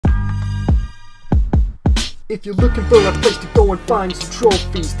If you're looking for a place to go and find some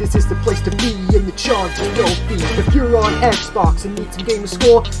trophies, this is the place to be in the charge of no fee. If you're on Xbox and need some gamer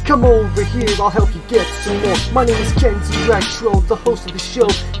score, come over here, I'll help you get some more. My name is Kenzie Retro, the host of the show,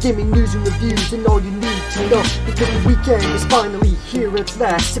 gaming news and reviews and all you need to know. Because the weekend is finally here at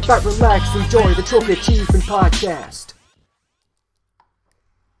last. Sit back, relax, enjoy the Trophy Achievement Podcast.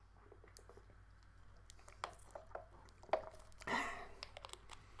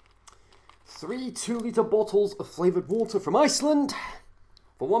 Three 2-litre bottles of flavoured water from Iceland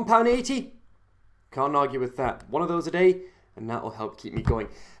for £1.80. Can't argue with that. One of those a day, and that'll help keep me going.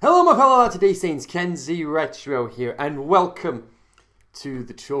 Hello, my fellow Today Saints. Kenzie Retro here, and welcome to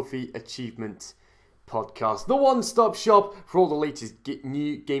the Trophy Achievement Podcast, the one-stop shop for all the latest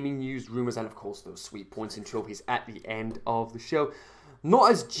new gaming news, rumours, and of course those sweet points and trophies at the end of the show. Not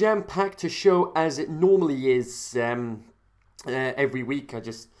as jam-packed a show as it normally is every week.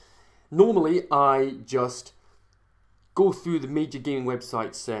 Normally, I just go through the major gaming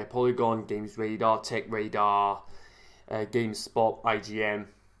websites, Polygon, Games Radar, Tech Radar, GameSpot, IGN.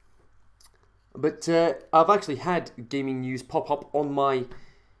 But I've actually had gaming news pop up on my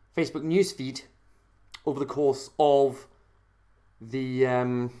Facebook newsfeed over the course of the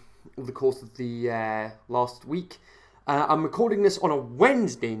last week. I'm recording this on a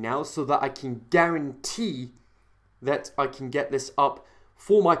Wednesday now, so that I can guarantee that I can get this up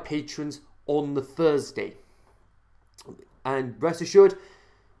for my patrons on the Thursday. And rest assured,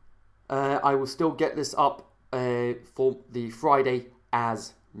 I will still get this up for the Friday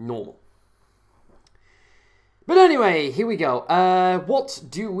as normal. But anyway, here we go. What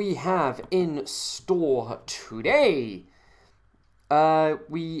do we have in store today?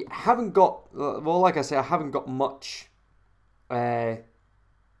 We haven't got, well, like I say, I haven't got much to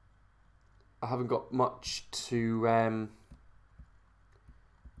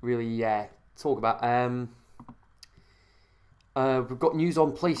really talk about. We've got news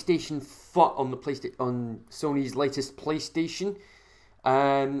on PlayStation 4, on Sony's latest PlayStation.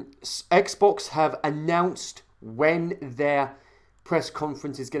 Xbox have announced when their press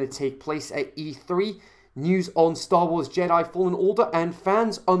conference is going to take place at E3. News on Star Wars Jedi Fallen Order, and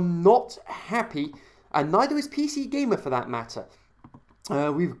fans are not happy, and neither is PC Gamer for that matter.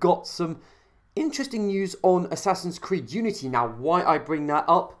 We've got some interesting news on Assassin's Creed Unity. Now, why I bring that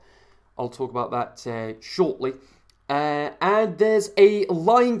up, I'll talk about that shortly. And there's a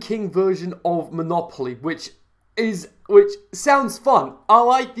Lion King version of Monopoly, which sounds fun. I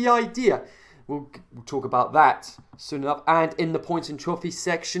like the idea. We'll talk about that soon enough. And in the points and trophies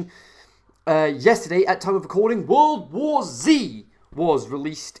section, yesterday, at time of recording, World War Z was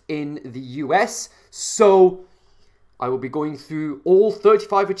released in the US. So I will be going through all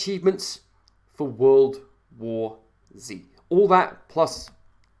 35 achievements for World War Z. All that plus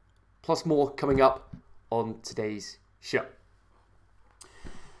more coming up on today's show.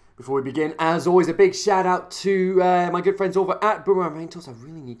 Before we begin, as always, a big shout out to my good friends over at Boomerang Rentals. I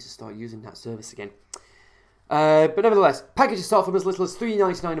really need to start using that service again. But nevertheless, packages start from as little as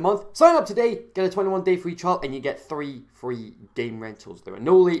 $3.99 a month. Sign up today, get a 21-day free trial, and you get 3 free game rentals. There are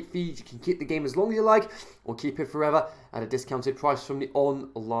no late fees. You can keep the game as long as you like, or keep it forever at a discounted price from the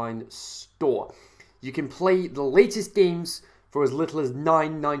online store. You can play the latest games for as little as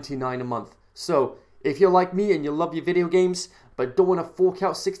 $9.99 a month. So, if you're like me and you love your video games, but don't want to fork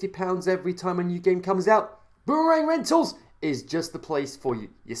out £60 every time a new game comes out, Boomerang Rentals is just the place for you.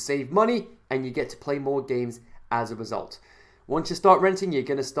 You save money and you get to play more games as a result. Once you start renting, you're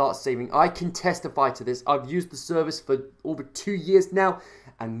going to start saving. I can testify to this. I've used the service for over 2 years now,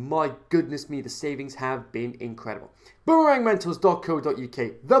 and my goodness me, the savings have been incredible.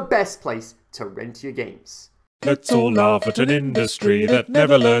 BoomerangRentals.co.uk, the best place to rent your games. Let's all laugh at an industry that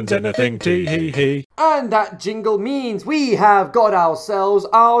never learns anything, tee-hee-hee. And that jingle means we have got ourselves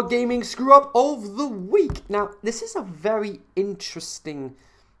our gaming screw-up of the week. Now, this is a very interesting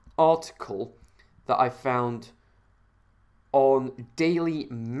article that I found on Daily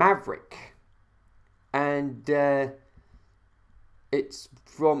Maverick. And it's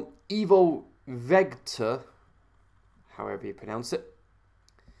from Ivo Vegter, however you pronounce it.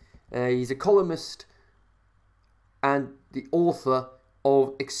 He's a columnist and the author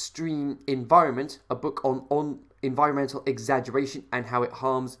of Extreme Environment, a book on environmental exaggeration and how it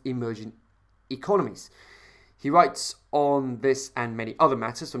harms emerging economies. He writes on this and many other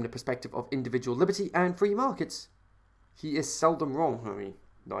matters from the perspective of individual liberty and free markets. He is seldom wrong. I mean,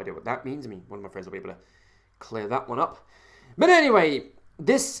 no idea what that means. I mean, one of my friends will be able to clear that one up. But anyway,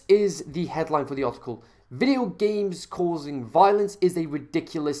 this is the headline for the article. Video games causing violence is a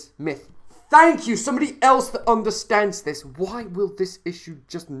ridiculous myth. Thank you, somebody else that understands this. Why will this issue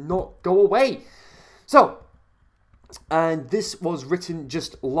just not go away? So, And this was written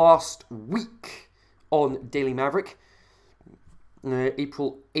just last week on Daily Maverick.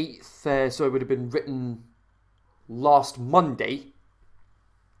 April 8th, so it would have been written last Monday.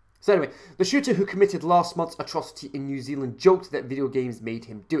 So anyway, the shooter who committed last month's atrocity in New Zealand joked that video games made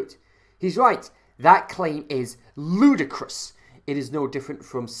him do it. He's right, that claim is ludicrous. It is no different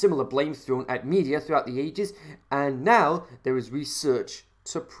from similar blame thrown at media throughout the ages, and now there is research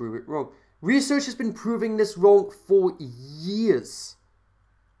to prove it wrong. Research has been proving this wrong for years.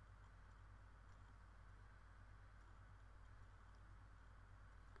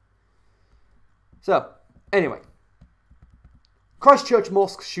 So, anyway, Christchurch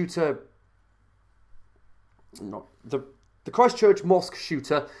mosque shooter. No, the Christchurch mosque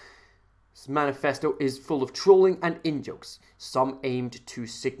shooter's manifesto is full of trolling and in-jokes, some aimed to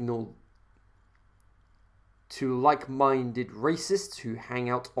signal to like-minded racists who hang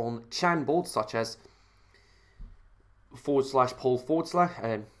out on Chan boards such as /poll/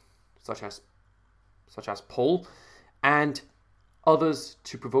 such as poll, and others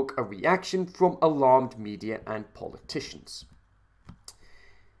to provoke a reaction from alarmed media and politicians.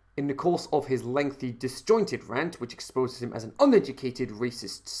 In the course of his lengthy, disjointed rant, which exposes him as an uneducated,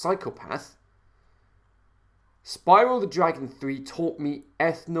 racist psychopath, Spyro the Dragon 3 taught me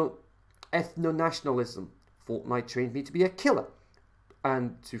ethno-nationalism. Fortnite trained me to be a killer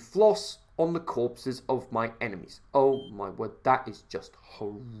and to floss on the corpses of my enemies. Oh my word, that is just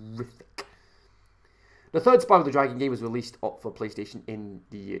horrific. The third Spyro the Dragon game was released for PlayStation in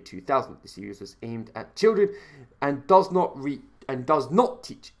the year 2000. The series was aimed at children and does not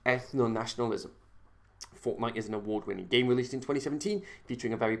teach ethno-nationalism. Fortnite is an award-winning game released in 2017,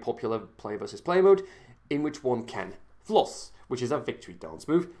 featuring a very popular player versus player mode, in which one can floss, which is a victory dance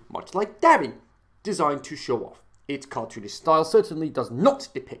move, much like dabbing, designed to show off. Its cartoonish style certainly does not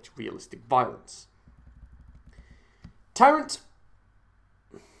depict realistic violence. Tarrant.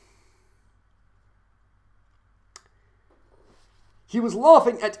 He was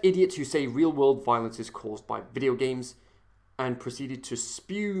laughing at idiots who say real-world violence is caused by video games, and proceeded to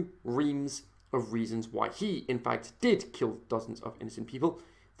spew reams of reasons why he, in fact, did kill dozens of innocent people.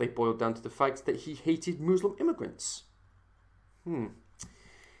 They boiled down to the fact that he hated Muslim immigrants.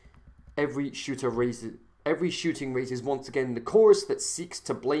 Every shooting raises once again the chorus that seeks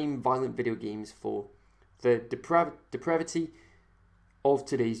to blame violent video games for the depravity of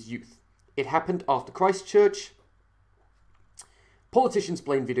today's youth. It happened after Christchurch. Politicians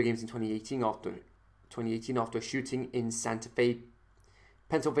blamed video games in 2018 after a shooting in Santa Fe.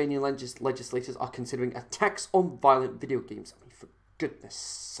 Pennsylvania legislators are considering a tax on violent video games. I mean, for goodness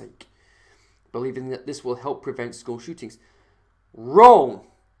sake. Believing that this will help prevent school shootings. Wrong!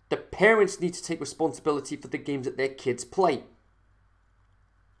 The parents need to take responsibility for the games that their kids play.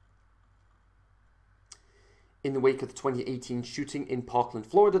 In the wake of the 2018 shooting in Parkland,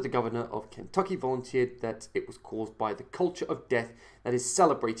 Florida, the governor of Kentucky volunteered that it was caused by the culture of death that is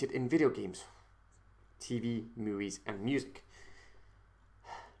celebrated in video games, TV, movies, and music.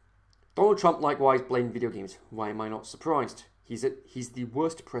 Donald Trump likewise blamed video games. Why am I not surprised? He's the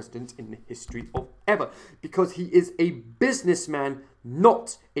worst president in the history of ever, because he is a businessman,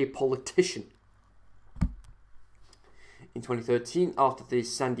 not a politician. In 2013, after the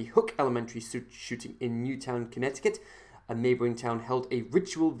Sandy Hook Elementary shooting in Newtown, Connecticut, a neighboring town held a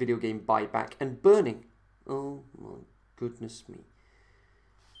ritual video game buyback and burning. Oh my goodness me.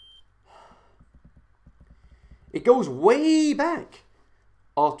 It goes way back.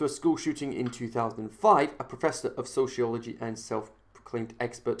 After a school shooting in 2005, a professor of sociology and self-proclaimed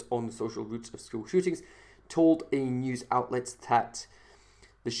expert on the social roots of school shootings told a news outlet that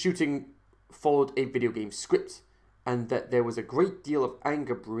the shooting followed a video game script, and that there was a great deal of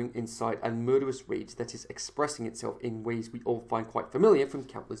anger brewing inside and murderous rage that is expressing itself in ways we all find quite familiar from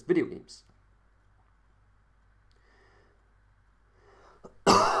countless video games.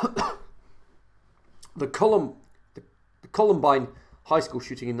 The Columbine high school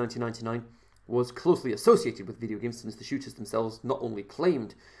shooting in 1999 was closely associated with video games, since the shooters themselves not only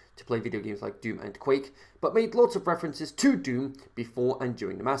claimed to play video games like Doom and Quake, but made lots of references to Doom before and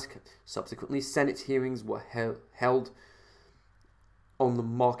during the massacre. Subsequently, Senate hearings were held on the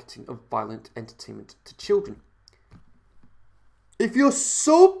marketing of violent entertainment to children. If you're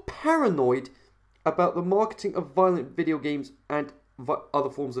so paranoid about the marketing of violent video games and other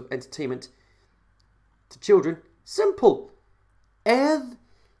forms of entertainment to children, simple.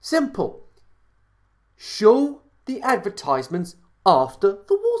 Simple. Show the advertisements after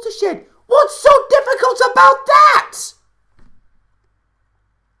the watershed. What's so difficult about that?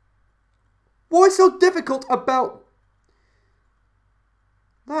 What's so difficult about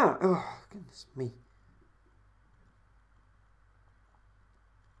that? Oh, goodness me.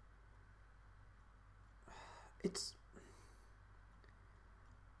 It's...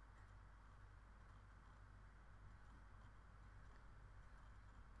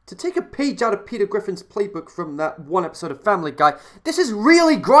 To take a page out of Peter Griffin's playbook from that one episode of Family Guy, this is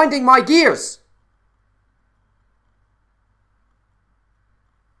really grinding my gears!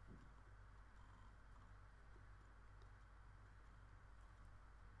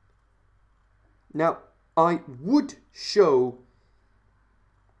 Now, I would show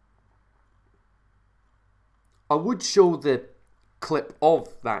the clip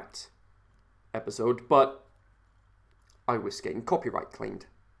of that episode, but I risk getting copyright claimed.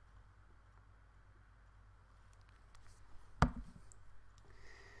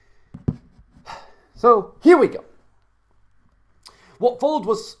 So, here we go. What followed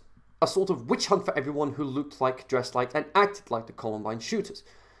was a sort of witch hunt for everyone who looked like, dressed like, and acted like the Columbine shooters,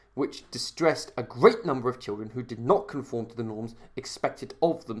 which distressed a great number of children who did not conform to the norms expected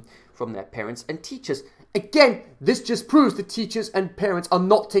of them from their parents and teachers. Again, this just proves that teachers and parents are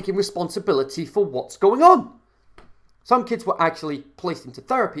not taking responsibility for what's going on. Some kids were actually placed into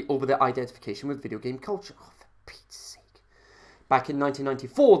therapy over their identification with video game culture. Oh, for Pete's sake. Back in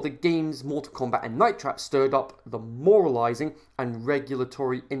 1994, the games Mortal Kombat and Night Trap stirred up the moralizing and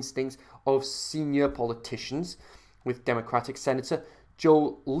regulatory instincts of senior politicians, with Democratic Senator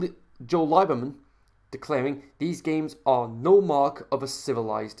Joe Lieberman declaring these games are no mark of a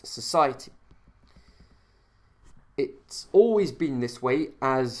civilized society. It's always been this way,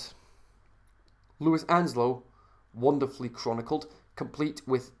 as Louis Anslow wonderfully chronicled, complete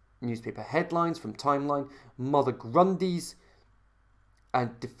with newspaper headlines from Timeline. Mother Grundys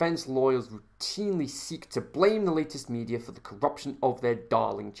and defense lawyers routinely seek to blame the latest media for the corruption of their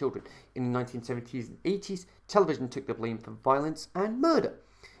darling children. In the 1970s and 80s, television took the blame for violence and murder.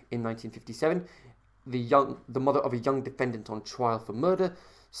 In 1957, the mother of a young defendant on trial for murder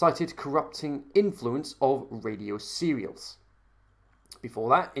cited corrupting influence of radio serials. Before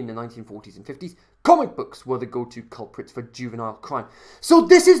that, in the 1940s and 50s, comic books were the go-to culprits for juvenile crime. So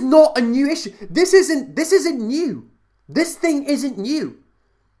this is not a new issue. This isn't new. This thing isn't new.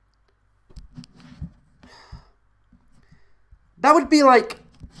 That would be like,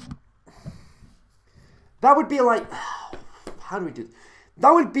 how do we do this?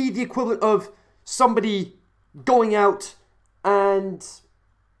 That would be the equivalent of somebody going out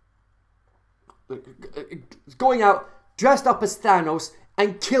dressed up as Thanos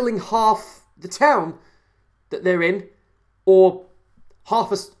and killing half the town that they're in, or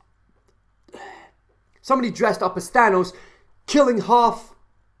somebody dressed up as Thanos killing half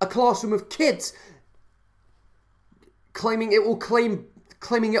a classroom of kids, claiming it will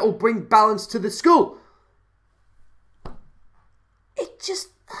bring balance to the school. It just...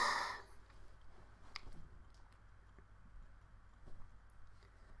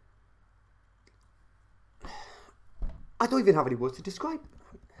 I don't even have any words to describe.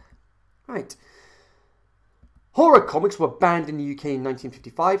 Right. Horror comics were banned in the UK in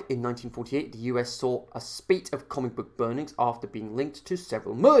 1955. In 1948, the US saw a spate of comic book burnings after being linked to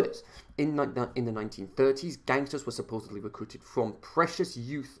several murders. In the 1930s, gangsters were supposedly recruited from precious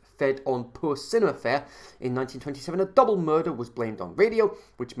youth fed on poor cinema fare. In 1927, a double murder was blamed on radio,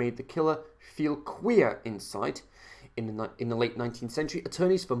 which made the killer feel queer inside. In the late 19th century,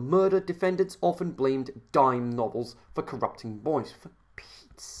 attorneys for murder defendants often blamed dime novels for corrupting boys. For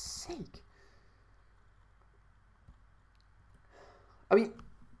Pete's sake. I mean,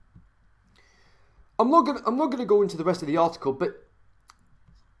 I'm not gonna go into the rest of the article, but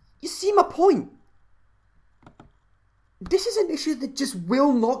you see my point. This is an issue that just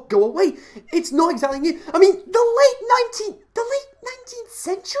will not go away. It's not exactly new. I mean, the late 19th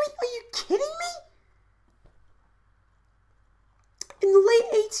century? Are you kidding me? In the late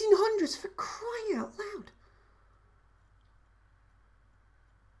 1800s, for crying out loud.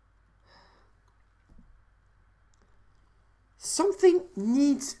 Something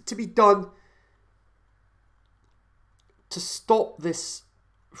needs to be done to stop this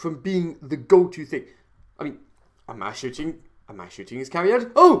from being the go-to thing. I mean, a mass shooting is carried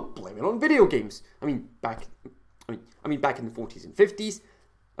out. Oh, blame it on video games. I mean, back in the 40s and 50s.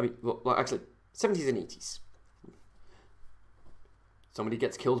 I mean, well, actually, 70s and 80s. Somebody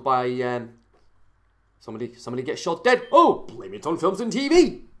gets killed by somebody gets shot dead. Oh, blame it on films and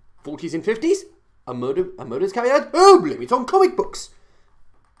TV. 40s and 50s. A murder is carried out. Oh, blame it on comic books.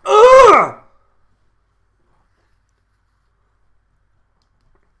 Ugh!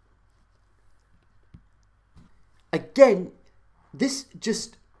 Again, this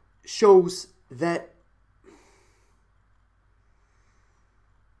just shows that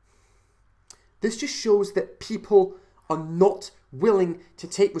people are not willing to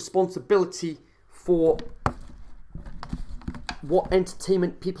take responsibility for what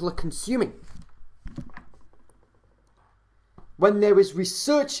entertainment people are consuming. When there is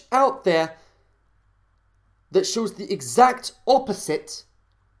research out there that shows the exact opposite,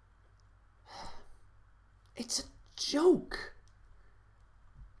 it's a joke.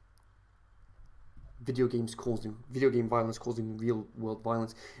 Video game violence causing real world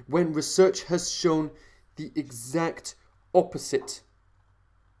violence. When research has shown the exact opposite.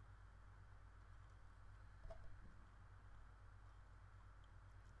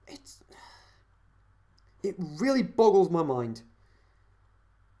 It really boggles my mind.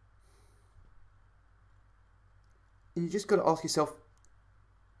 And you just got to ask yourself,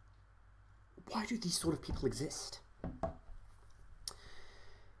 why do these sort of people exist?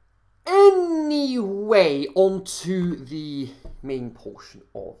 Anyway, on to the main portion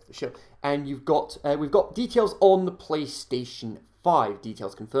of the show. And we've got details on the PlayStation 5.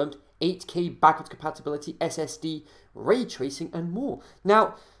 Details confirmed. 8K backwards compatibility, SSD, ray tracing, and more.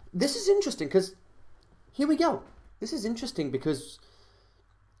 Now, this is interesting because, here we go. This is interesting because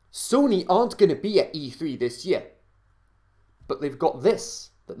Sony aren't going to be at E3 this year. But they've got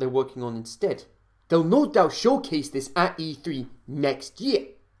this that they're working on instead. They'll no doubt showcase this at E3 next year.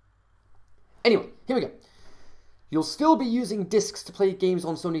 Anyway, here we go. You'll still be using discs to play games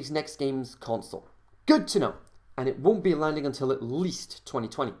on Sony's next games console. Good to know. And it won't be landing until at least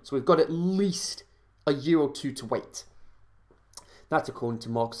 2020. So we've got at least a year or two to wait. That's according to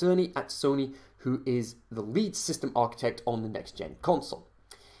Mark Cerny at Sony, who is the lead system architect on the next-gen console.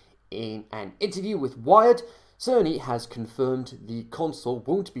 In an interview with Wired, Cerny has confirmed the console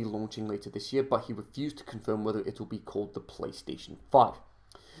won't be launching later this year, but he refused to confirm whether it will be called the PlayStation 5.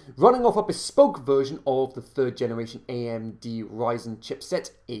 Running off a bespoke version of the third-generation AMD Ryzen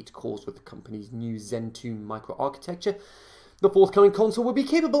chipset, 8 cores with the company's new Zen 2 microarchitecture, the forthcoming console will be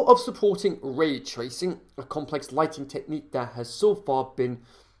capable of supporting ray tracing, a complex lighting technique that has so far been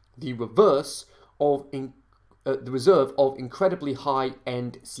the reserve of incredibly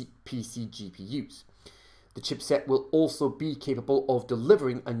high-end PC GPUs. The chipset will also be capable of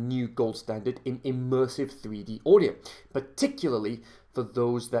delivering a new gold standard in immersive 3D audio, particularly for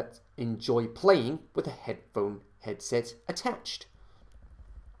those that enjoy playing with a headset attached.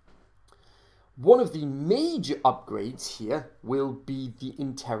 One of the major upgrades here will be the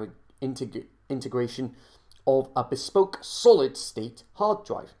integration of a bespoke solid-state hard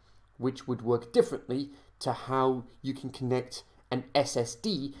drive, which would work differently to how you can connect an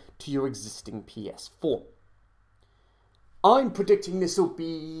SSD to your existing PS4. I'm predicting this will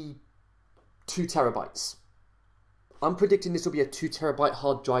be 2 terabytes. I'm predicting this will be a 2 terabyte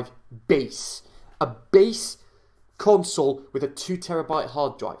hard drive base. A base console with a 2 terabyte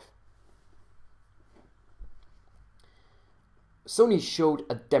hard drive. Sony showed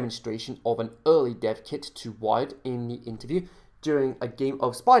a demonstration of an early dev kit to Wired in the interview. During a game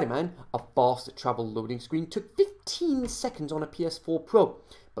of Spider-Man, a fast travel loading screen took 15 seconds on a PS4 Pro,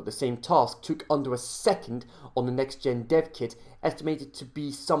 but the same task took under a second on the next-gen dev kit, estimated to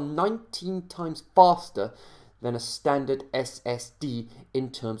be some 19 times faster than a standard SSD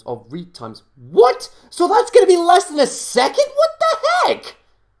in terms of read times. What? So that's going to be less than a second? What the heck?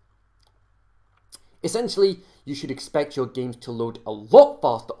 Essentially, you should expect your games to load a lot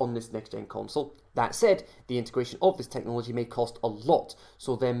faster on this next-gen console. That said, the integration of this technology may cost a lot,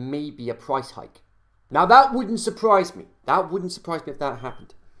 so there may be a price hike. Now that wouldn't surprise me. That wouldn't surprise me if that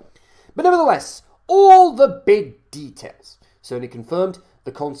happened. But nevertheless, all the big details. Sony confirmed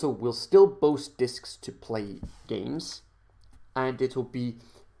the console will still boast discs to play games, and it will be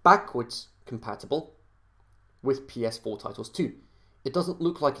backwards compatible with PS4 titles too. It doesn't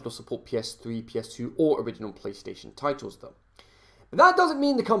look like it'll support PS3, PS2, or original PlayStation titles though. But that doesn't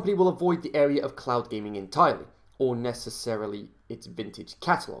mean the company will avoid the area of cloud gaming entirely, or necessarily its vintage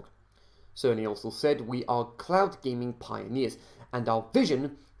catalogue. Sony also said, "We are cloud gaming pioneers, and our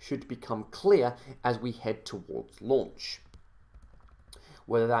vision should become clear as we head towards launch."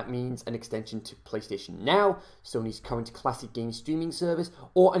 Whether that means an extension to PlayStation Now, Sony's current classic game streaming service,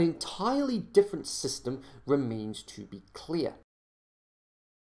 or an entirely different system remains to be clear.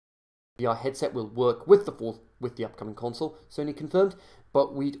 The VR headset will work with the upcoming console, Sony confirmed,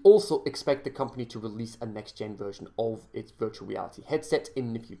 but we'd also expect the company to release a next-gen version of its virtual reality headset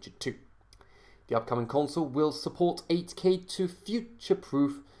in the future too. The upcoming console will support 8K to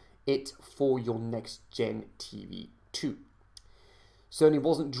future-proof it for your next-gen TV too. Sony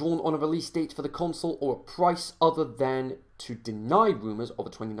wasn't drawn on a release date for the console or a price other than to deny rumours of a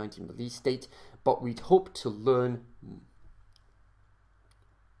 2019 release date, but we'd hope to learn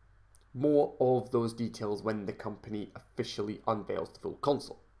more of those details when the company officially unveils the full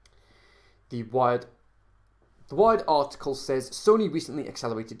console. The Wired The Wired article says Sony recently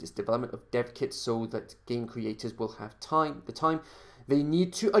accelerated its development of dev kits so that game creators will have the time they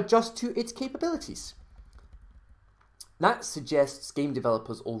need to adjust to its capabilities. That suggests game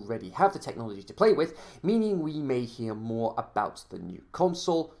developers already have the technology to play with, meaning we may hear more about the new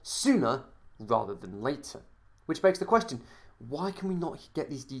console sooner rather than later. Which begs the question, why can we not get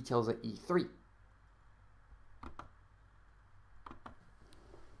these details at E3?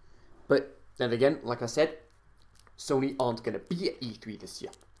 But then again, like I said, Sony aren't going to be at E3 this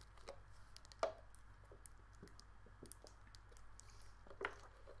year.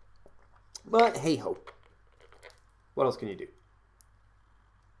 But hey ho. What else can you do?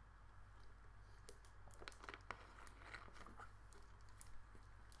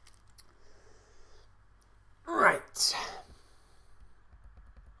 Right.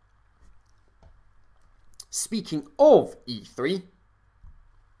 Speaking of E3,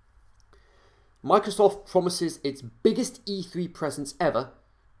 Microsoft promises its biggest E3 presence ever,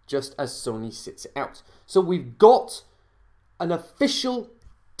 just as Sony sits it out. So we've got an official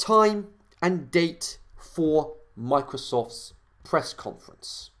time and date for Microsoft's press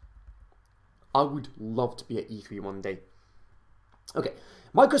conference. I would love to be at E3 one day. Okay,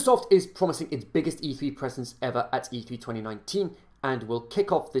 Microsoft is promising its biggest E3 presence ever at E3 2019 and will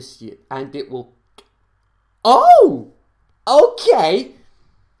kick off this year. And it will... Oh! Okay!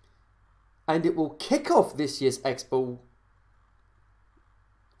 And it will kick off this year's Expo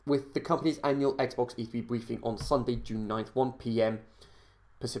with the company's annual Xbox E3 briefing on Sunday, June 9th, 1 PM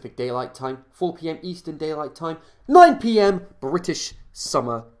Pacific Daylight Time, 4 PM Eastern Daylight Time, 9 PM British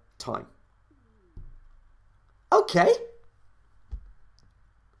Summer Time. Okay.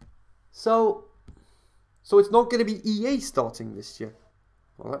 So it's not going to be EA starting this year.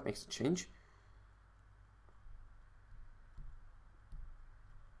 Well, that makes a change.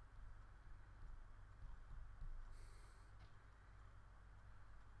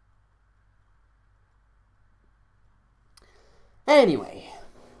 Anyway,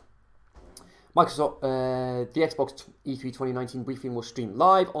 Microsoft, the Xbox E3 2019 briefing will stream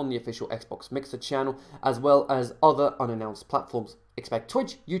live on the official Xbox Mixer channel, as well as other unannounced platforms. Expect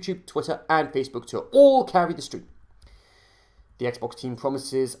Twitch, YouTube, Twitter, and Facebook to all carry the stream. The Xbox team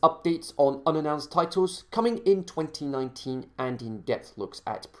promises updates on unannounced titles coming in 2019 and in-depth looks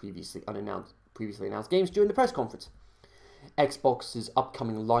at previously announced games during the press conference. Xbox's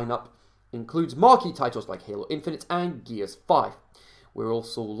upcoming lineup includes marquee titles like Halo Infinite and Gears 5. We're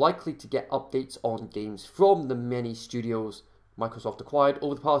also likely to get updates on games from the many studios Microsoft acquired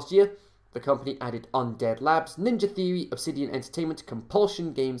over the past year. The company added Undead Labs, Ninja Theory, Obsidian Entertainment,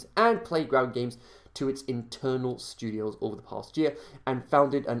 Compulsion Games, and Playground Games to its internal studios over the past year, and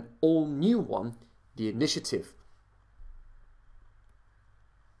founded an all-new one, The Initiative.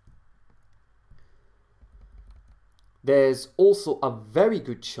 There's also a very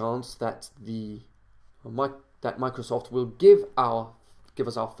good chance that Microsoft will give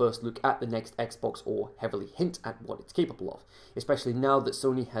us our first look at the next Xbox, or heavily hint at what it's capable of, especially now that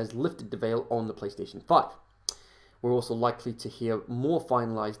Sony has lifted the veil on the PlayStation 5. We're also likely to hear more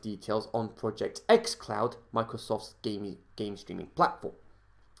finalized details on Project xCloud, Microsoft's game streaming platform.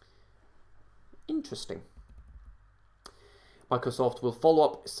 Interesting. Microsoft will follow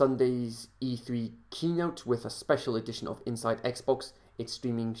up Sunday's E3 keynote with a special edition of Inside Xbox. Its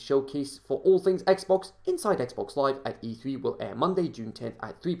streaming showcase for all things Xbox, Inside Xbox Live at E3, will air Monday, June 10th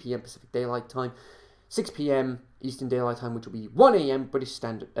at 3 PM Pacific Daylight Time, 6 PM Eastern Daylight Time, which will be 1 AM British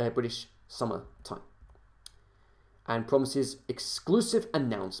Summer Time. And promises exclusive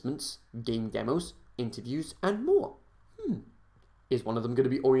announcements, game demos, interviews, and more. Is one of them going to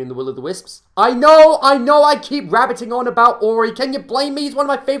be Ori and the Will of the Wisps? I know, I keep rabbiting on about Ori. Can you blame me? It's one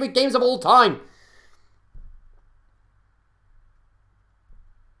of my favorite games of all time.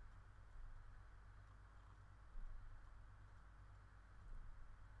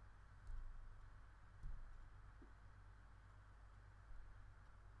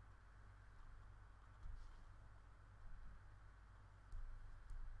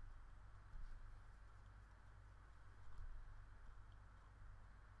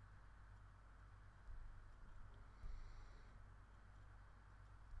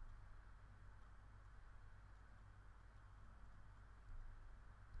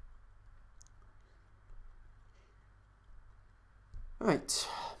 Right.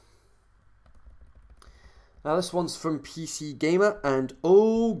 Now this one's from PC Gamer, and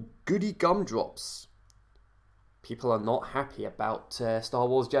oh goody gumdrops. People are not happy about Star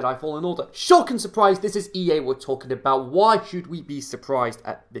Wars Jedi Fallen Order. Shock and surprise, this is EA we're talking about. Why should we be surprised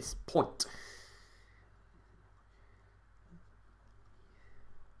at this point?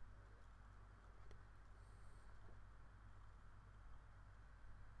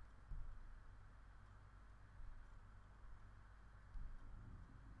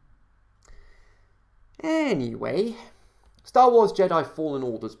 Anyway, Star Wars Jedi Fallen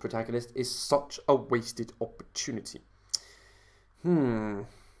Order's protagonist is such a wasted opportunity. Right.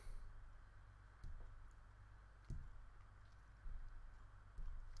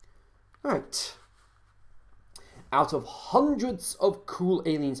 Out of hundreds of cool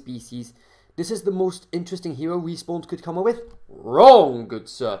alien species, this is the most interesting hero Respawn could come up with? Wrong, good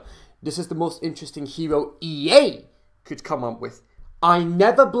sir. This is the most interesting hero EA could come up with. I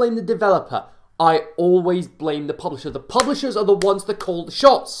never blame the developer. I always blame the publisher. The publishers are the ones that call the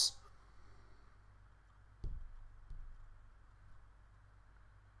shots.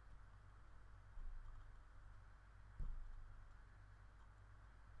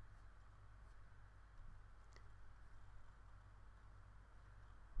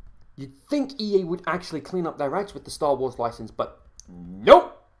 You'd think EA would actually clean up their acts with the Star Wars license, but nope.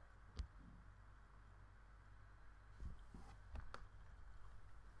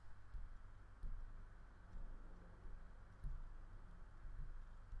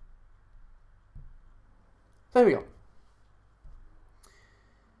 There we go.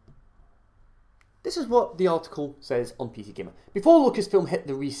 This is what the article says on PC Gamer. Before Lucasfilm hit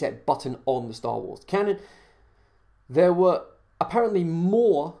the reset button on the Star Wars canon, there were apparently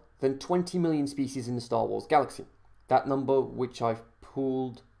more than 20 million species in the Star Wars galaxy. That number, which I've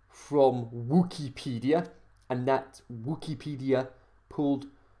pulled from Wikipedia, and that Wikipedia pulled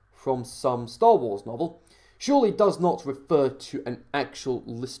from some Star Wars novel, surely does not refer to an actual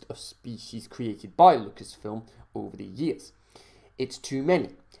list of species created by Lucasfilm over the years. It's too many.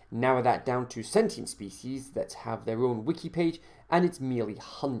 Narrow that down to sentient species that have their own wiki page, and it's merely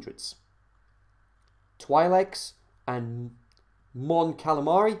hundreds. Twi'leks and Mon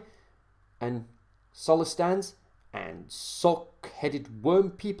Calamari and Solistans and sock-headed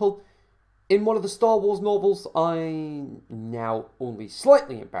worm people. In one of the Star Wars novels I'm now only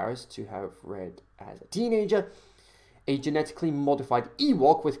slightly embarrassed to have read as a teenager, a genetically modified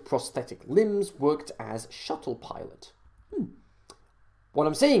Ewok with prosthetic limbs worked as shuttle pilot. What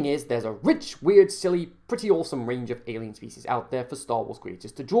I'm saying is there's a rich, weird, silly, pretty awesome range of alien species out there for Star Wars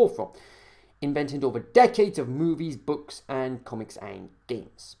creators to draw from, invented over decades of movies, books, and comics and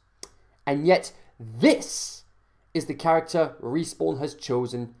games. And yet, this is the character Respawn has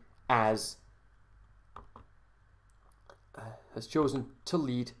chosen to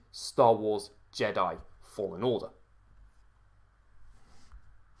lead Star Wars Jedi Fallen Order.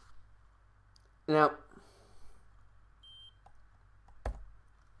 Now,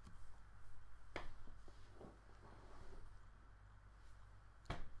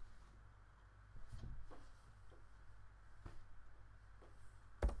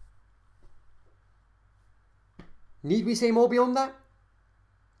 need we say more beyond that?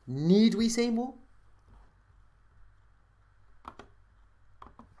 Need we say more?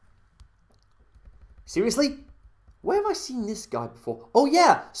 Seriously? Where have I seen this guy before? Oh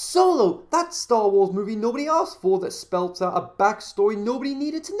yeah, Solo! That Star Wars movie nobody asked for that spelt out a backstory nobody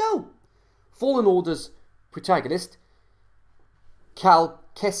needed to know. Fallen Order's protagonist, Cal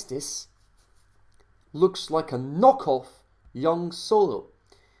Kestis, looks like a knockoff young Solo.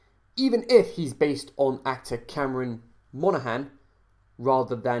 Even if he's based on actor Cameron Monaghan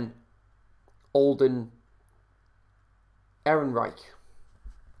rather than Alden Ehrenreich.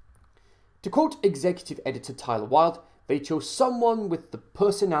 To quote executive editor Tyler Wilde, they chose someone with the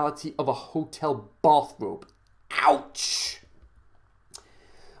personality of a hotel bathrobe. Ouch!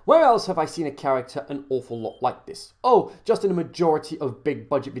 Where else have I seen a character an awful lot like this? Oh, just in a majority of big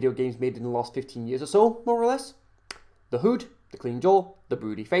budget video games made in the last 15 years or so, more or less. The hood, the clean jaw, the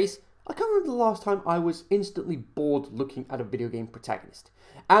broody face. I can't remember the last time I was instantly bored looking at a video game protagonist.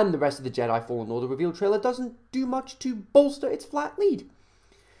 And the rest of the Jedi Fallen Order reveal trailer doesn't do much to bolster its flat lead.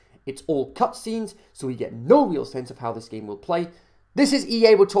 It's all cutscenes, so we get no real sense of how this game will play. This is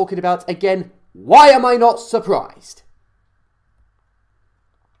EA we're talking about again. Why am I not surprised?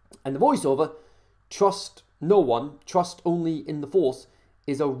 And the voiceover, trust no one, trust only in the Force,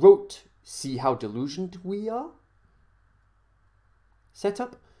 is a rote, see how delusioned we are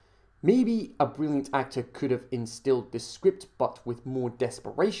setup. Maybe a brilliant actor could have instilled this script, but with more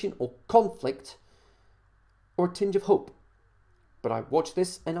desperation or conflict, or a tinge of hope. But I watch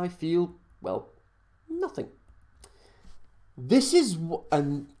this and I feel, well, nothing. This is,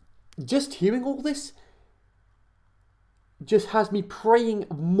 just hearing all this just has me praying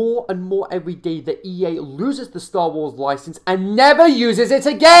more and more every day that EA loses the Star Wars license and never uses it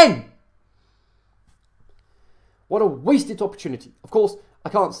again. What a wasted opportunity. Of course, I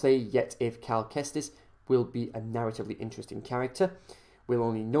can't say yet if Cal Kestis will be a narratively interesting character. We'll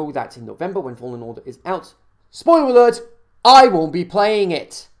only know that in November when Fallen Order is out. Spoiler alert! I won't be playing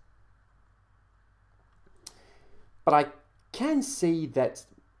it. But I can say that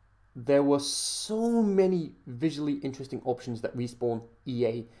there were so many visually interesting options that Respawn,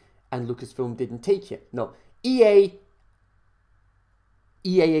 EA, and Lucasfilm didn't take here. No, EA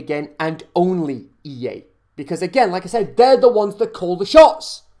again, and only EA. Because again, like I said, they're the ones that call the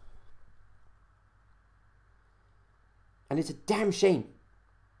shots. And it's a damn shame.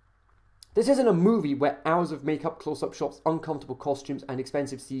 This isn't a movie where hours of makeup, close-up shots, uncomfortable costumes, and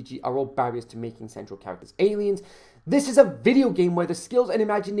expensive CG are all barriers to making central characters aliens. This is a video game where the skills and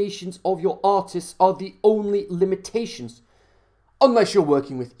imaginations of your artists are the only limitations, unless you're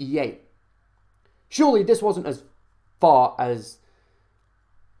working with EA. Surely this wasn't as far as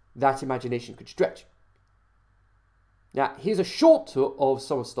that imagination could stretch. Now, here's a short tour of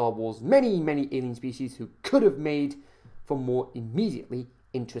some of Star Wars' many, many alien species who could have made for more immediately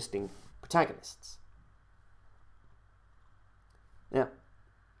interesting protagonists. Now,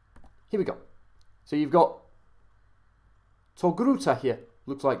 here we go. So you've got Togruta here.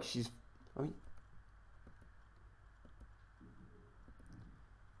 Looks like she's,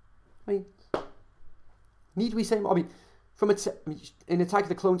 need we say more? From in Attack of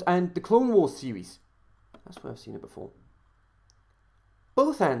the Clones and the Clone Wars series. That's where I've seen it before.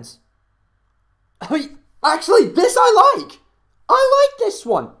 Both hands. Actually, this I like. I like this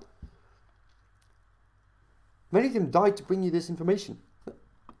one. Many of them died to bring you this information.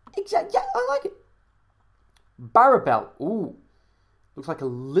 Exactly. Yeah, I like it. Barabel. Ooh. Looks like a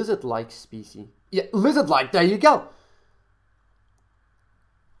lizard-like species. Yeah, lizard-like. There you go.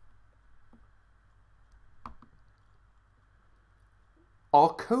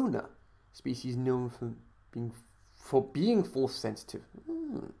 Arcona. Species known for being force sensitive.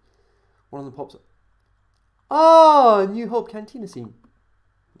 One of them pops up. Oh, New Hope Cantina scene.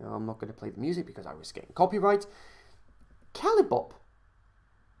 No, I'm not going to play the music because I was getting copyright. Calibop.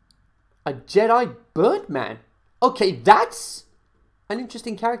 A Jedi Birdman. Okay, that's an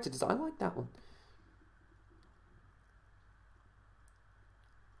interesting character design. I like that one.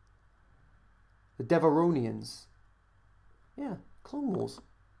 The Devaronians. Yeah, Clone Wars.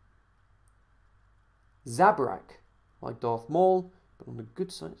 Zabrak. Like Darth Maul, but on the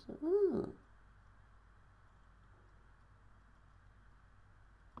good side.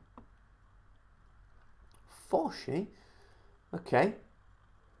 Fosh, eh? Okay.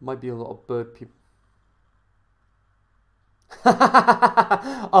 Might be a lot of bird people.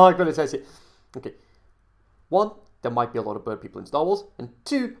 I like what it says here. Okay. 1, there might be a lot of bird people in Star Wars. And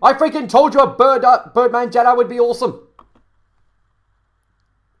 2, I freaking told you a Birdman Jedi would be awesome.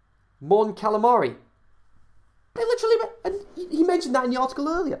 Mon Calamari. They literally, and he mentioned that in the article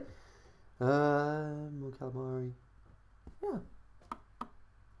earlier. Mon Calamari. Yeah.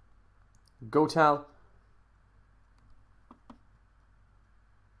 Gotal.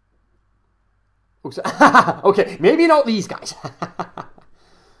 Okay, maybe not these guys.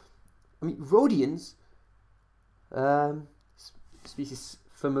 Rhodians. Species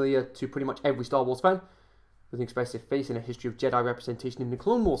familiar to pretty much every Star Wars fan, with an expressive face and a history of Jedi representation in the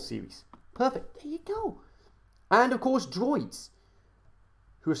Clone Wars series. Perfect. There you go. And of course, droids,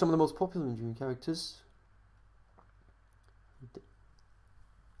 who are some of the most popular enduring characters.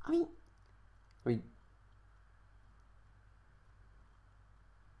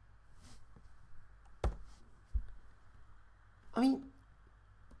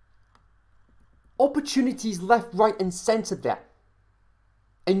 Opportunities left, right, and centre there.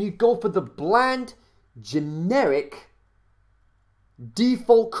 And you go for the bland, generic,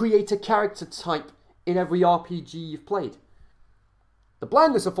 default creator character type in every RPG you've played. The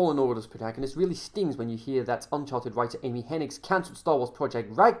blandness of Fallen Order's protagonist really stings when you hear that Uncharted writer Amy Hennig's cancelled Star Wars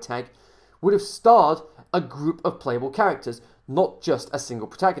project Ragtag would have starred a group of playable characters, not just a single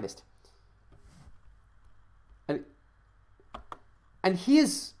protagonist. And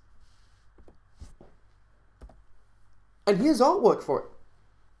here's artwork for it.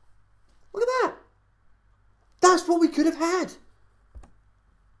 Look at that. That's what we could have had.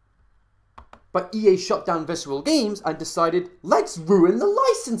 But EA shut down Visceral Games and decided, let's ruin the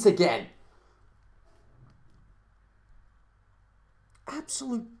license again.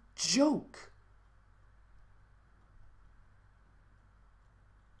 Absolute joke.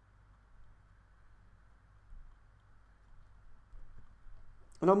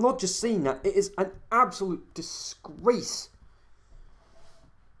 And I'm not just saying that, it is an absolute disgrace.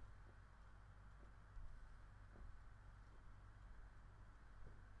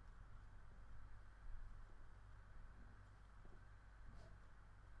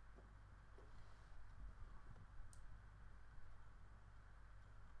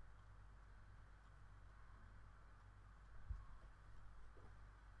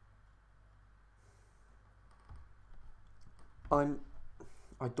 I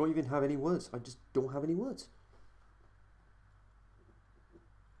don't even have any words. I just don't have any words.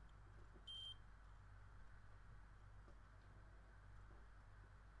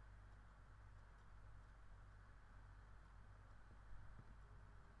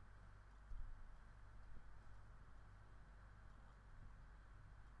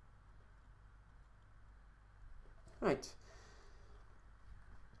 Right.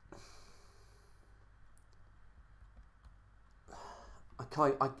 I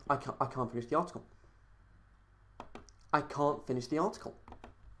can't finish the article. I can't finish the article.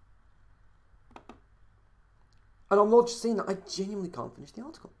 And I'm not just saying that, I genuinely can't finish the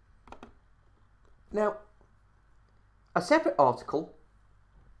article. Now, a separate article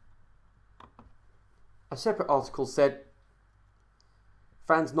said,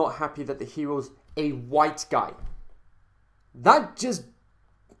 fans not happy that the hero's a white guy. That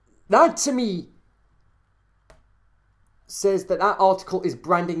to me says that article is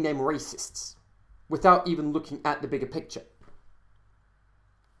branding them racists without even looking at the bigger picture.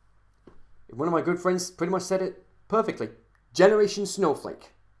 One of my good friends pretty much said it perfectly. Generation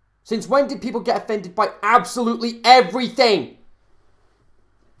Snowflake. Since when did people get offended by absolutely everything?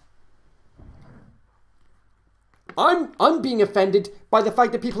 I'm being offended by the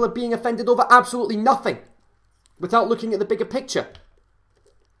fact that people are being offended over absolutely nothing without looking at the bigger picture.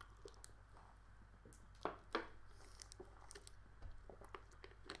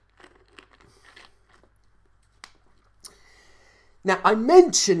 Now, I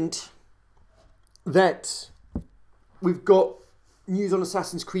mentioned that we've got news on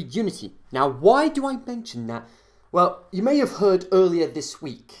Assassin's Creed Unity. Now, why do I mention that? Well, you may have heard earlier this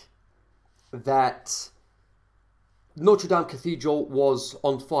week that Notre Dame Cathedral was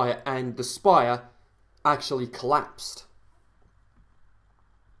on fire and the spire actually collapsed.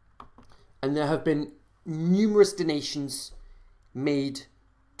 And there have been numerous donations made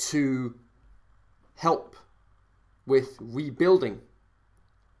to help with rebuilding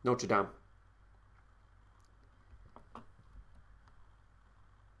Notre Dame.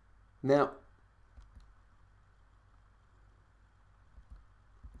 Now,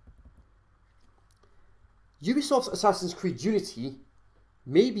 Ubisoft's Assassin's Creed Unity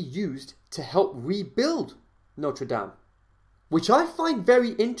may be used to help rebuild Notre Dame, which I find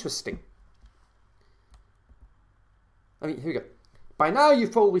very interesting. I mean, here we go. By now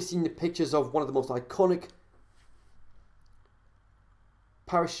you've probably seen the pictures of one of the most iconic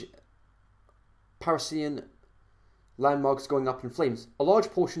Parisian landmarks going up in flames. A large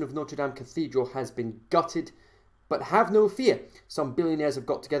portion of Notre Dame Cathedral has been gutted, but have no fear. Some billionaires have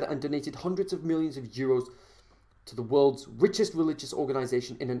got together and donated hundreds of millions of euros to the world's richest religious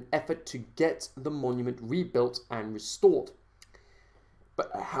organization in an effort to get the monument rebuilt and restored.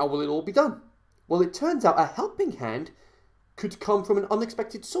 But how will it all be done? Well, it turns out a helping hand could come from an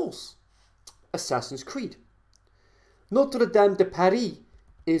unexpected source: Assassin's Creed. Notre Dame de Paris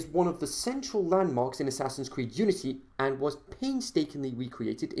is one of the central landmarks in Assassin's Creed Unity and was painstakingly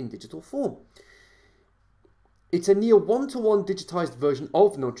recreated in digital form. It's a near one-to-one digitized version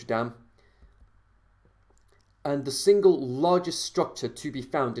of Notre Dame and the single largest structure to be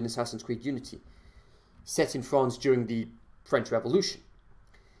found in Assassin's Creed Unity, set in France during the French Revolution.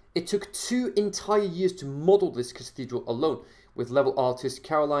 It took 2 entire years to model this cathedral alone, with level artist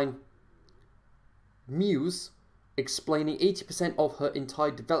Caroline Muse explaining 80% of her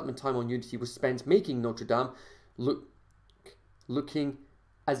entire development time on Unity was spent making Notre Dame looking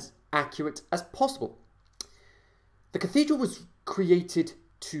as accurate as possible. The cathedral was created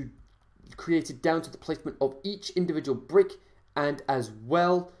down to the placement of each individual brick, and as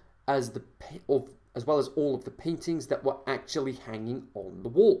well as all of the paintings that were actually hanging on the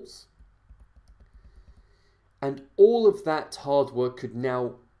walls. And all of that hard work could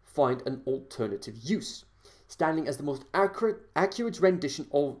now find an alternative use, standing as the most accurate rendition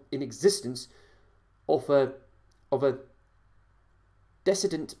in existence of a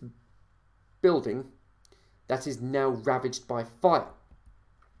decadent building that is now ravaged by fire.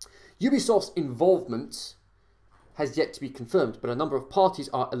 Ubisoft's involvement has yet to be confirmed, but a number of parties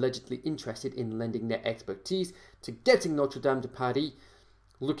are allegedly interested in lending their expertise to getting Notre Dame de Paris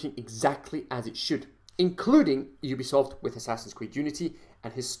looking exactly as it should, including Ubisoft with Assassin's Creed Unity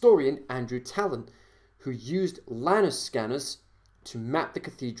and historian Andrew Tallon, who used Lanus scanners to map the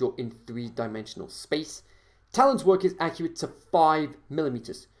cathedral in 3-dimensional space. Tallon's work is accurate to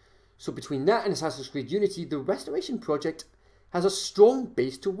 5mm, so between that and Assassin's Creed Unity, the restoration project has a strong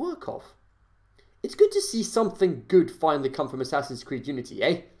base to work off. It's good to see something good finally come from Assassin's Creed Unity,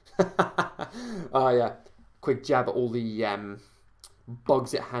 eh? Oh yeah, quick jab at all the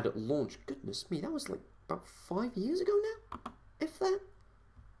bugs it had at launch. Goodness me, that was like about 5 years ago now? if that.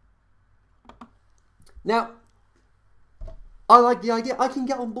 Now, I like the idea. I can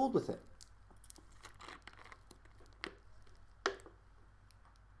get on board with it.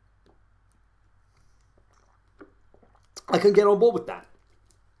 I can get on board with that.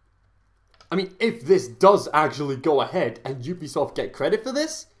 I mean, if this does actually go ahead and Ubisoft get credit for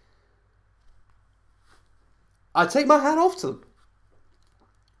this, I take my hat off to them.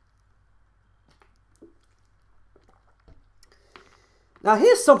 Now,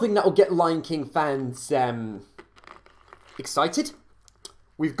 here's something that will get Lion King fans excited.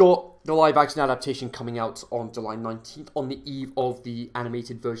 We've got the live-action adaptation coming out on July 19th, on the eve of the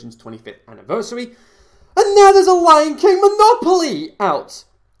animated version's 25th anniversary. And now there's a Lion King Monopoly out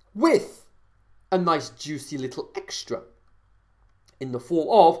with a nice juicy little extra in the form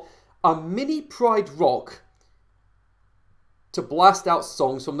of a mini Pride Rock to blast out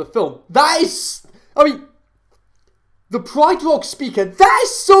songs from the film. That is, I mean, the Pride Rock speaker, that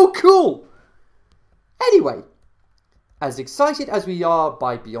is so cool! Anyway, as excited as we are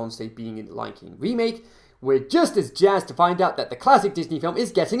by Beyonce being in the Lion King remake, we're just as jazzed to find out that the classic Disney film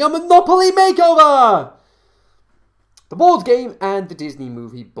is getting a Monopoly makeover! The board game and the Disney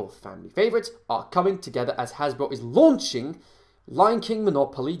movie, both family favourites, are coming together as Hasbro is launching Lion King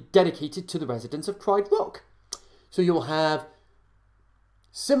Monopoly dedicated to the residents of Pride Rock. So you'll have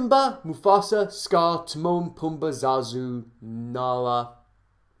Simba, Mufasa, Scar, Timon, Pumbaa, Zazu, Nala.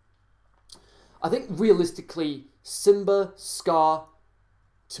 I think realistically, Simba, Scar,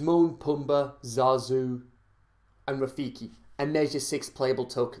 Timon, Pumbaa, Zazu, and Rafiki. And there's your 6 playable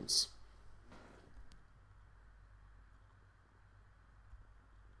tokens.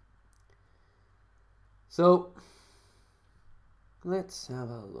 So, let's have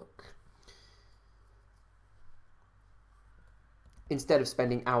a look. Instead of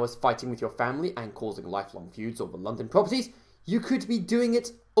spending hours fighting with your family and causing lifelong feuds over London properties, you could be doing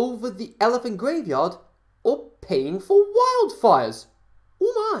it over the elephant graveyard or paying for wildfires.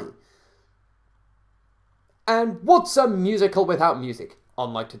 Oh my! And what's a musical without music?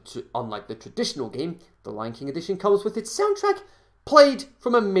 Unlike the traditional game, the Lion King edition comes with its soundtrack played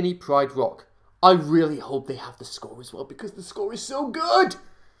from a mini Pride Rock. I really hope they have the score as well, because the score is so good!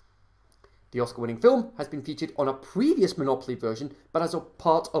 The Oscar-winning film has been featured on a previous Monopoly version, but as a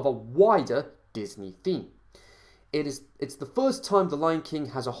part of a wider Disney theme. It's the first time The Lion King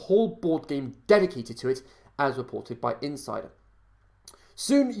has a whole board game dedicated to it, as reported by Insider.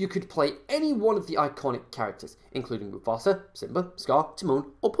 Soon you could play any one of the iconic characters, including Mufasa, Simba, Scar,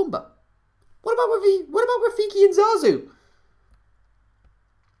 Timon, or Pumbaa. What about Rafiki and Zazu?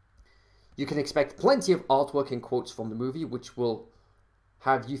 You can expect plenty of artwork and quotes from the movie, which will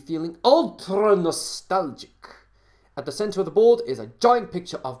have you feeling ultra nostalgic. At the centre of the board is a giant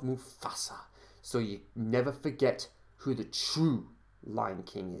picture of Mufasa, so you never forget who the true Lion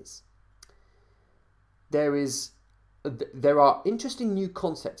King is. There are interesting new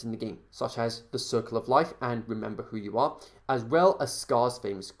concepts in the game, such as the Circle of Life and Remember Who You Are, as well as Scar's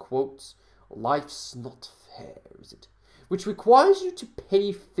famous quotes, "Life's not fair, is it?" which requires you to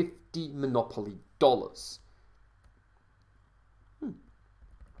pay 50 Monopoly dollars.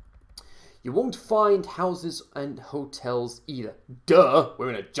 You won't find houses and hotels either. Duh,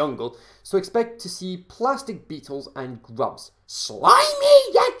 we're in a jungle, so expect to see plastic beetles and grubs.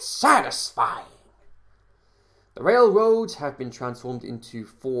 Slimy yet satisfying! The railroads have been transformed into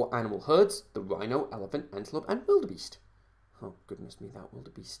 4 animal herds: the rhino, elephant, antelope, and wildebeest. Oh, goodness me, that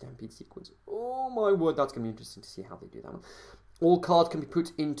wildebeest stampede sequence. Oh my word, that's going to be interesting to see how they do that one. All cards can be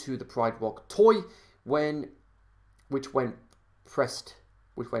put into the Pride Rock toy which when pressed,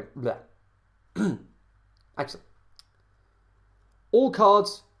 Actually, all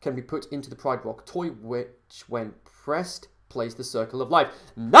cards can be put into the Pride Rock toy, which when pressed, plays the Circle of Life.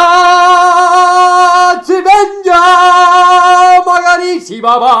 Nativenya Magariti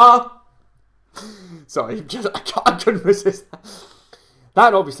Baba! Sorry, I couldn't resist that.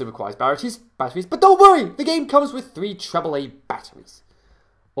 That obviously requires batteries, but don't worry, the game comes with 3 AAA batteries.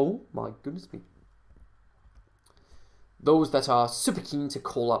 Oh my goodness me. Those that are super keen to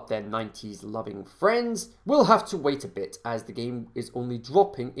call up their 90s loving friends will have to wait a bit, as the game is only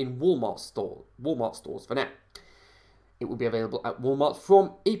dropping in Walmart stores for now. It will be available at Walmart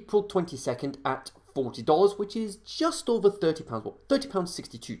from April 22nd at $40, which is just over £30, well,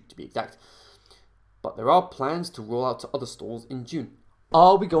 £30.62 to be exact. But there are plans to roll out to other stores in June.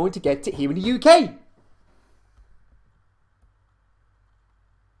 Are we going to get it here in the UK?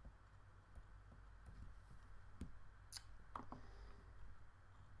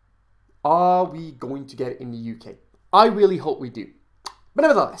 Are we going to get it in the UK? I really hope we do. But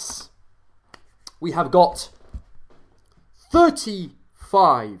nevertheless, we have got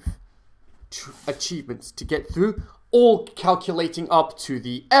 35 achievements to get through, all calculating up to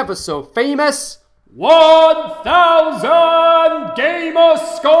the ever so famous 1000 gamer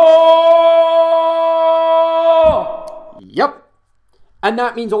score! Yep. And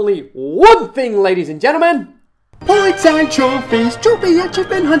that means only one thing, ladies and gentlemen. Points and trophies, trophy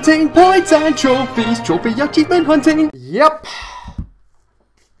achievement hunting. Points and trophies, trophy achievement hunting. Yep.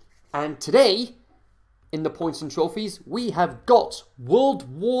 And today, in the points and trophies, we have got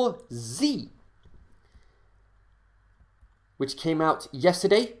World War Z, which came out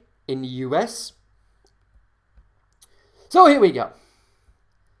yesterday in the US. So here we go.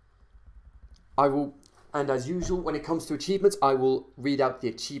 And as usual, when it comes to achievements, I will read out the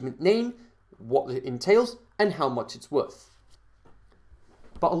achievement name, what it entails, and how much it's worth.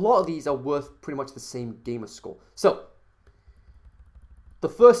 But a lot of these are worth pretty much the same gamer score. So, the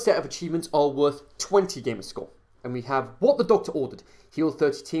first set of achievements are worth 20 gamer score. And we have What the Doctor Ordered. Heal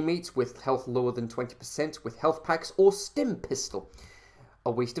 30 teammates with health lower than 20% with health packs or stim pistol.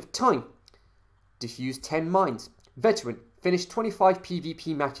 A Waste of Time. Defuse 10 mines. Veteran. Finish 25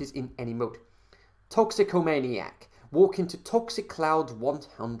 PvP matches in any mode. Toxicomaniac. Walk into toxic cloud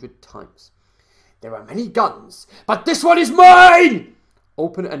 100 times. There are many guns, but this one is mine!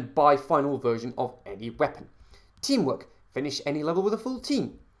 Open and buy final version of any weapon. Teamwork. Finish any level with a full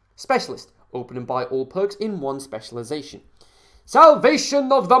team. Specialist. Open and buy all perks in one specialization.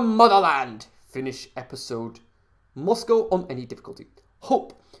 Salvation of the Motherland. Finish episode Moscow on any difficulty.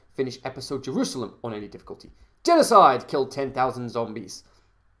 Hope. Finish episode Jerusalem on any difficulty. Genocide. Kill 10,000 zombies.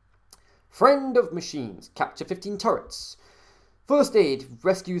 Friend of Machines. Capture 15 turrets. First Aid.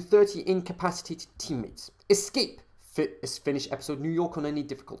 Rescue 30 incapacitated teammates. Escape. Finish episode New York on any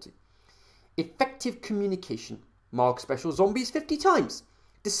difficulty. Effective Communication. Mark special zombies 50 times.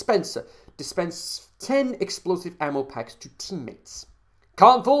 Dispenser. Dispense 10 explosive ammo packs to teammates.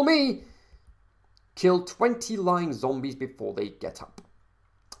 Can't fool me! Kill 20 lying zombies before they get up.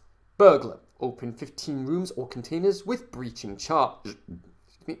 Burglar. Open 15 rooms or containers with breaching charge.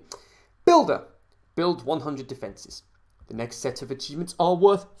 Builder. Build 100 defenses. The next set of achievements are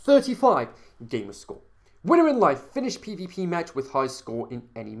worth 35 gamer score. Winner in life. Finish PvP match with high score in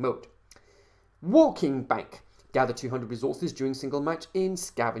any mode. Walking Bank. Gather 200 resources during single match in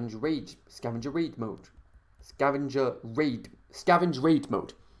Scavenge Raid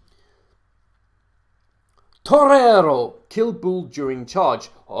mode. Torero. Kill bull during charge.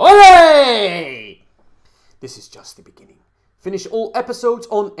 Hooray! This is just the beginning. Finish all episodes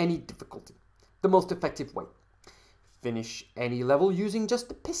on any difficulty. The most effective way. Finish any level using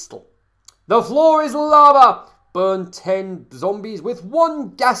just a pistol. The floor is lava. Burn 10 zombies with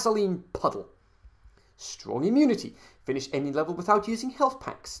 1 gasoline puddle. Strong immunity. Finish any level without using health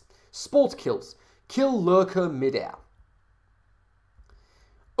packs. Sport kills. Kill lurker midair.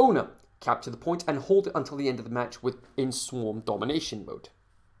 Owner. Capture the point and hold it until the end of the match in swarm domination mode.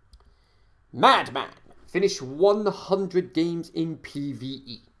 Madman. Finish 100 games in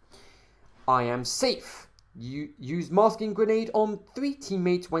PvE. I am safe. Use masking grenade on 3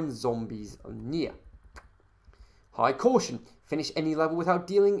 teammates when zombies are near. High caution. Finish any level without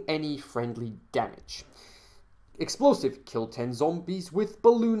dealing any friendly damage. Explosive. Kill 10 zombies with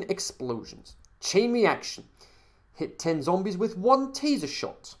balloon explosions. Chain reaction. Hit 10 zombies with 1 taser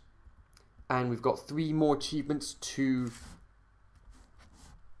shot. And we've got 3 more achievements to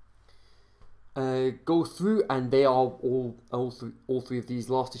go through, and they are all 3 of these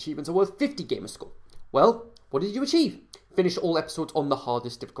last achievements are worth 50 gamer score. Well, what did you achieve? Finish all episodes on the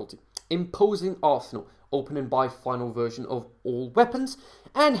hardest difficulty. Imposing Arsenal. Open and buy final version of all weapons.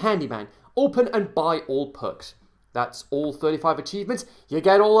 And Handyman. Open and buy all perks. That's all 35 achievements. You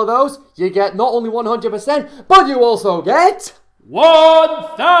get all of those. You get not only 100%, but you also get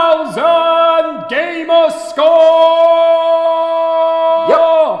 1000 gamer score!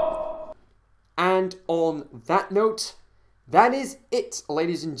 Yep. And on that note, that is it,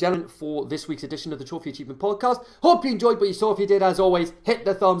 ladies and gentlemen, for this week's edition of the Trophy Achievement Podcast. Hope you enjoyed what you saw. If you did, as always, hit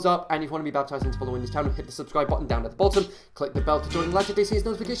the thumbs up. And if you want to be baptized into following this channel, hit the subscribe button down at the bottom. Click the bell to join the Latter Day Saints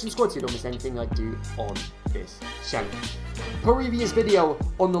notification squad so you don't miss anything I do on this channel. Previous video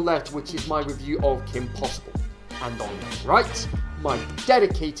on the left, which is my review of Kim Possible. And on the right, my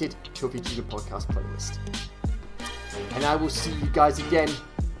dedicated Trophy Achievement Podcast playlist. And I will see you guys again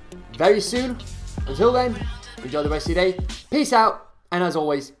very soon. Until then, enjoy the rest of your day. Peace out. And as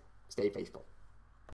always, stay faithful.